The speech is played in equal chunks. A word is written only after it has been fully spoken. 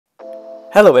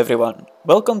Hello everyone,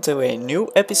 welcome to a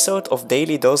new episode of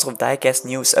Daily Dose of Diecast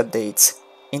News Updates.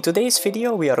 In today's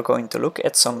video we are going to look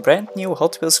at some brand new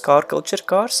Hot Wheels car culture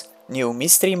cars, new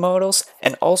mystery models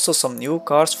and also some new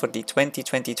cars for the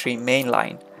 2023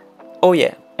 Mainline. Oh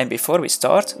yeah, and before we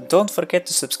start, don't forget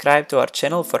to subscribe to our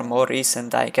channel for more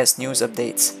recent Diecast news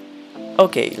updates.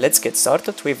 Okay, let's get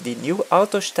started with the new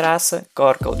Autostraße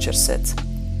car culture set.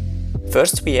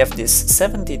 First we have this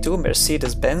 72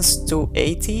 Mercedes-Benz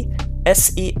 280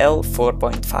 SEL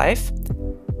 4.5,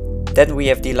 then we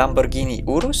have the Lamborghini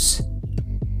Urus,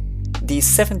 the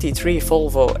 73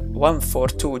 Volvo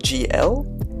 142 GL,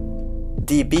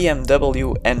 the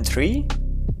BMW M3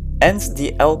 and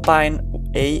the Alpine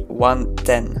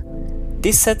A110.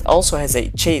 This set also has a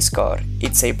chase car,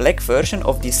 it's a black version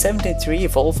of the 73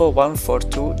 Volvo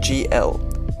 142 GL.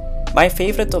 My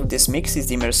favorite of this mix is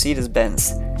the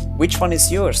Mercedes-Benz. Which one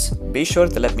is yours? Be sure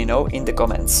to let me know in the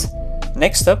comments.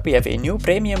 Next up we have a new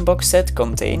premium box set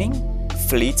containing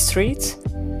Fleet Street,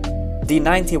 the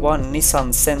 91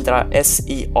 Nissan Sentra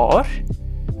SER,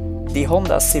 the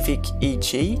Honda Civic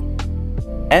EG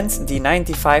and the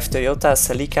 95 Toyota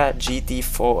Celica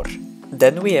GT4.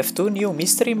 Then we have two new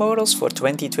mystery models for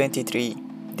 2023.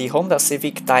 The Honda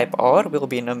Civic Type R will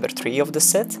be number 3 of the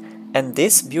set and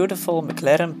this beautiful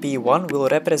McLaren P1 will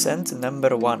represent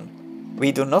number 1.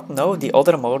 We do not know the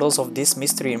other models of this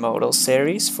mystery model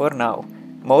series for now.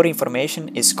 More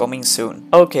information is coming soon.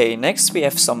 Okay, next we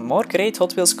have some more great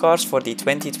Hot Wheels cars for the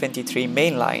 2023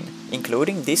 Mainline,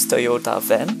 including this Toyota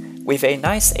van with a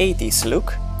nice 80s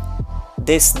look,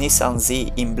 this Nissan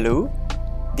Z in blue,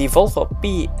 the Volvo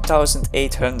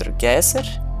P1800 Geyser,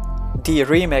 the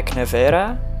Rimac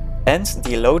Nevera and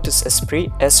the Lotus Esprit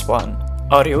S1.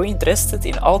 Are you interested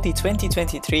in all the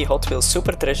 2023 Hot Wheels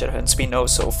Super Treasure hunts we know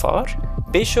so far?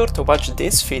 Be sure to watch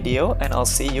this video and I'll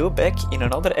see you back in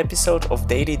another episode of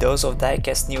Daily Dose of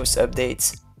Diecast News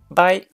Updates. Bye!